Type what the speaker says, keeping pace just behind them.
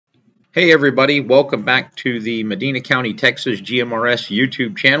Hey everybody, welcome back to the Medina County, Texas GMRS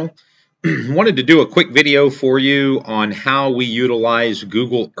YouTube channel. Wanted to do a quick video for you on how we utilize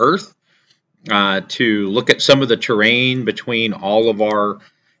Google Earth to look at some of the terrain between all of our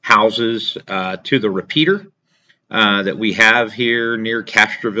houses to the repeater that we have here near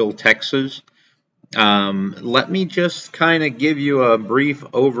Castroville, Texas. Let me just kind of give you a brief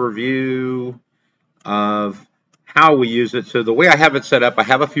overview of how we use it. So the way I have it set up, I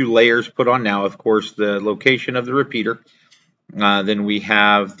have a few layers put on now. Of course, the location of the repeater. Then we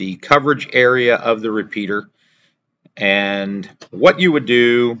have the coverage area of the repeater. And what you would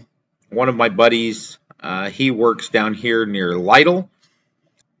do, one of my buddies, he works down here near Lytle.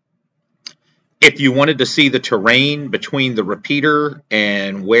 If you wanted to see the terrain between the repeater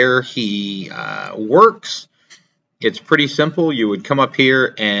and where he works, it's pretty simple. You would come up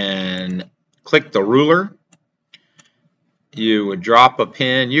here and click the ruler. You would drop a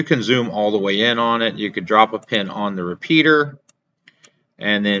pin. You can zoom all the way in on it. You could drop a pin on the repeater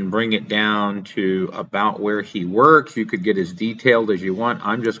and then bring it down to about where he works. You could get as detailed as you want.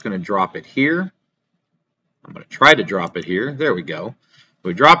 I'm just going to drop it here. I'm going to try to drop it here. There we go.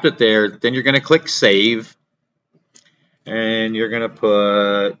 We dropped it there. Then you're going to click Save. And you're going to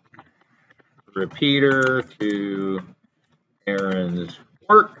put repeater to Aaron's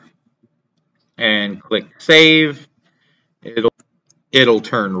work. And click Save. It'll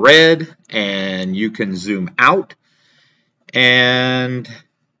turn red and you can zoom out, and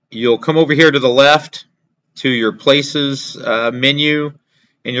you'll come over here to the left to your places menu,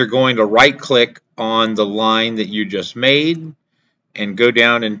 and you're going to right click on the line that you just made and go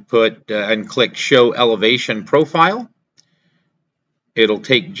down and put and click show elevation profile. It'll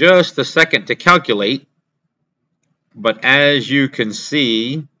take just a second to calculate, but as you can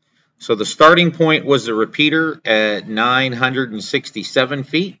see, so the starting point was the repeater at 967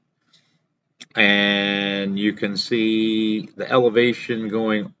 feet. And you can see the elevation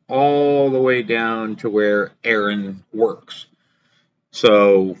going all the way down to where Aaron works.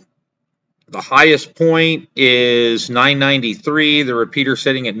 So the highest point is 993, the repeater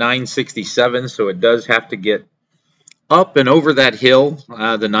sitting at 967, so it does have to get up and over that hill.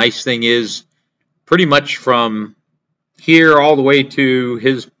 The nice thing is pretty much from here all the way to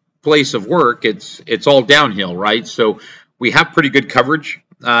his place of work, it's all downhill, right? So we have pretty good coverage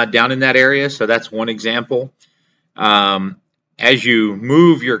down in that area. So that's one example. As you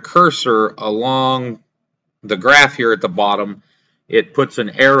move your cursor along the graph here at the bottom, it puts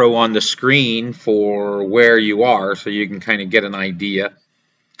an arrow on the screen for where you are, so you can kind of get an idea.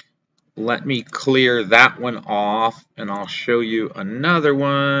 Let me clear that one off, and I'll show you another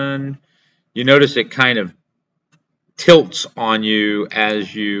one. You notice it kind of tilts on you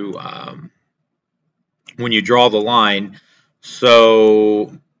as you when you draw the line.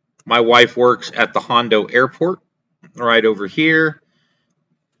 So my wife works at the Hondo Airport right over here,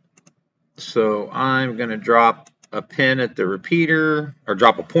 so I'm going to drop a pin at the repeater, or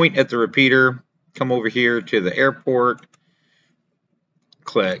drop a point at the repeater, come over here to the airport,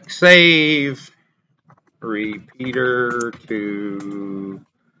 click save, repeater to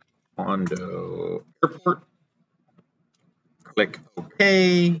Hondo Airport. Click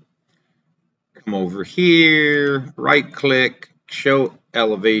OK, come over here, right click, show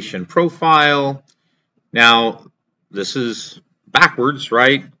elevation profile. Now this is backwards,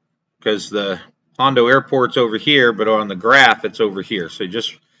 right? Because the Hondo Airport's over here, but on the graph it's over here. So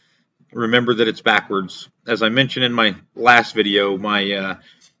just remember that it's backwards. As I mentioned in my last video, my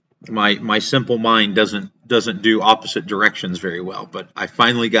my simple mind doesn't do opposite directions very well, but I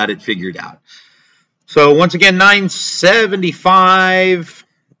finally got it figured out. So once again, 975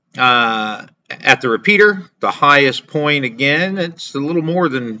 at the repeater. The highest point, again, it's a little more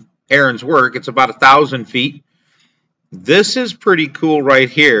than Aaron's work. It's about 1,000 feet. This is pretty cool right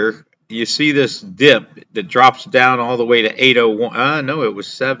here. You see this dip that drops down all the way to 801. No, it was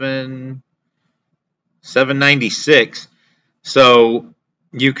 796. So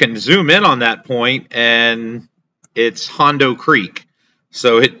you can zoom in on that point, and it's Hondo Creek.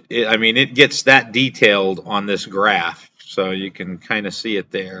 So I mean, it gets that detailed on this graph, so you can kind of see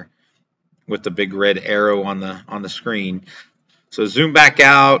it there with the big red arrow on the screen. So zoom back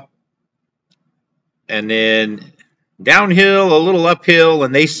out, and then downhill, a little uphill,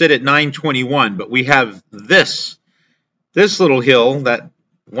 and they sit at 921. But we have this little hill, that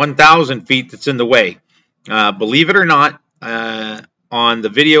 1,000 feet, that's in the way. Believe it or not, on the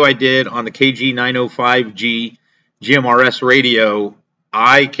video I did on the KG905G GMRS radio,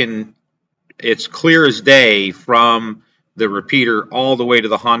 it's clear as day from the repeater all the way to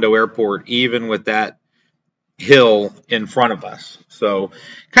the Hondo Airport, even with that hill in front of us. So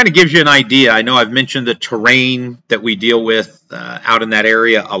kind of gives you an idea. I know I've mentioned the terrain that we deal with out in that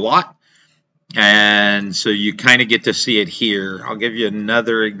area a lot. And so you kind of get to see it here. I'll give you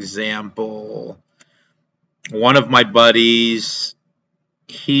another example. One of my buddies,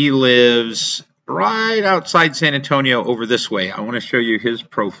 he lives right outside San Antonio over this way. I want to show you his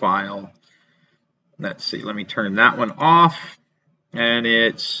profile. Let's see, let me turn that one off. And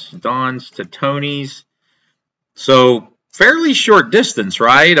it's Don's to Tony's. So fairly short distance,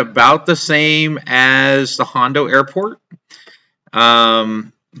 right? About the same as the Hondo Airport.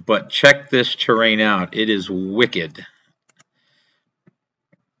 But check this terrain out. It is wicked.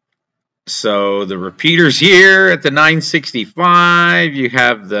 So the repeaters here at the 965, you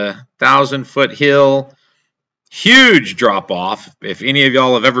have the 1,000-foot hill, huge drop off. If any of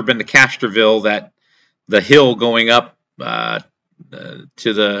y'all have ever been to Castroville, the hill going up to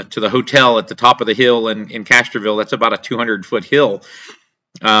the hotel at the top of the hill in Castroville, that's about a 200-foot hill.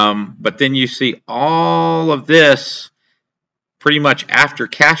 But then you see all of this pretty much after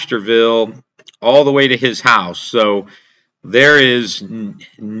Castroville all the way to his house. So there is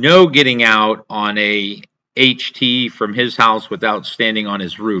no getting out on a HT from his house without standing on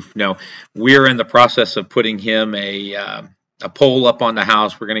his roof. No, we're in the process of putting him a pole up on the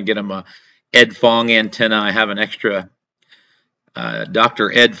house. We're going to get him a Ed Fong antenna. I have an extra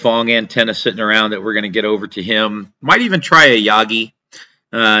Dr. Ed Fong antenna sitting around that we're going to get over to him. Might even try a Yagi.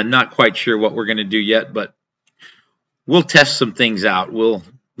 Not quite sure what we're going to do yet, but we'll test some things out. We'll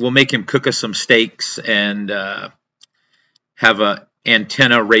make him cook us some steaks and have a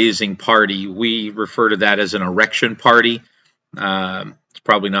antenna raising party. We refer to that as an erection party. It's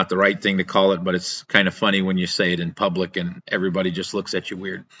probably not the right thing to call it, but it's kind of funny when you say it in public and everybody just looks at you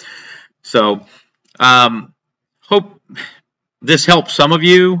weird. So hope this helps some of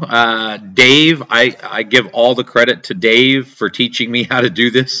you. Dave, I give all the credit to Dave for teaching me how to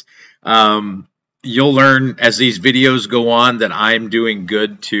do this. You'll learn as these videos go on that I'm doing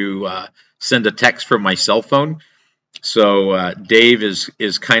good to send a text from my cell phone. So Dave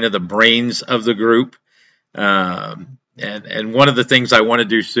is kind of the brains of the group. And one of the things I want to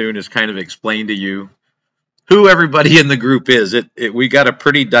do soon is kind of explain to you who everybody in the group is. We got a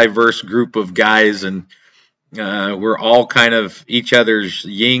pretty diverse group of guys, and we're all kind of each other's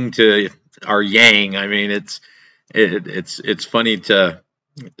yin to our yang. I mean, it's funny to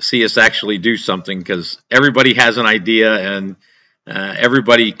see us actually do something because everybody has an idea and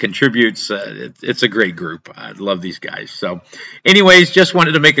everybody contributes. It's a great group. I love these guys. So anyways, just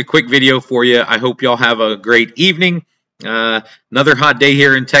wanted to make a quick video for you. I hope y'all have a great evening. Another hot day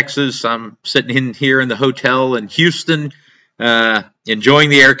here in Texas. I'm sitting in here in the hotel in Houston, enjoying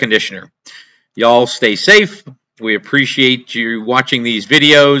the air conditioner. Y'all stay safe. We appreciate you watching these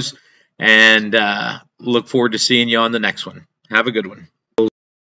videos and look forward to seeing you on the next one. Have a good one.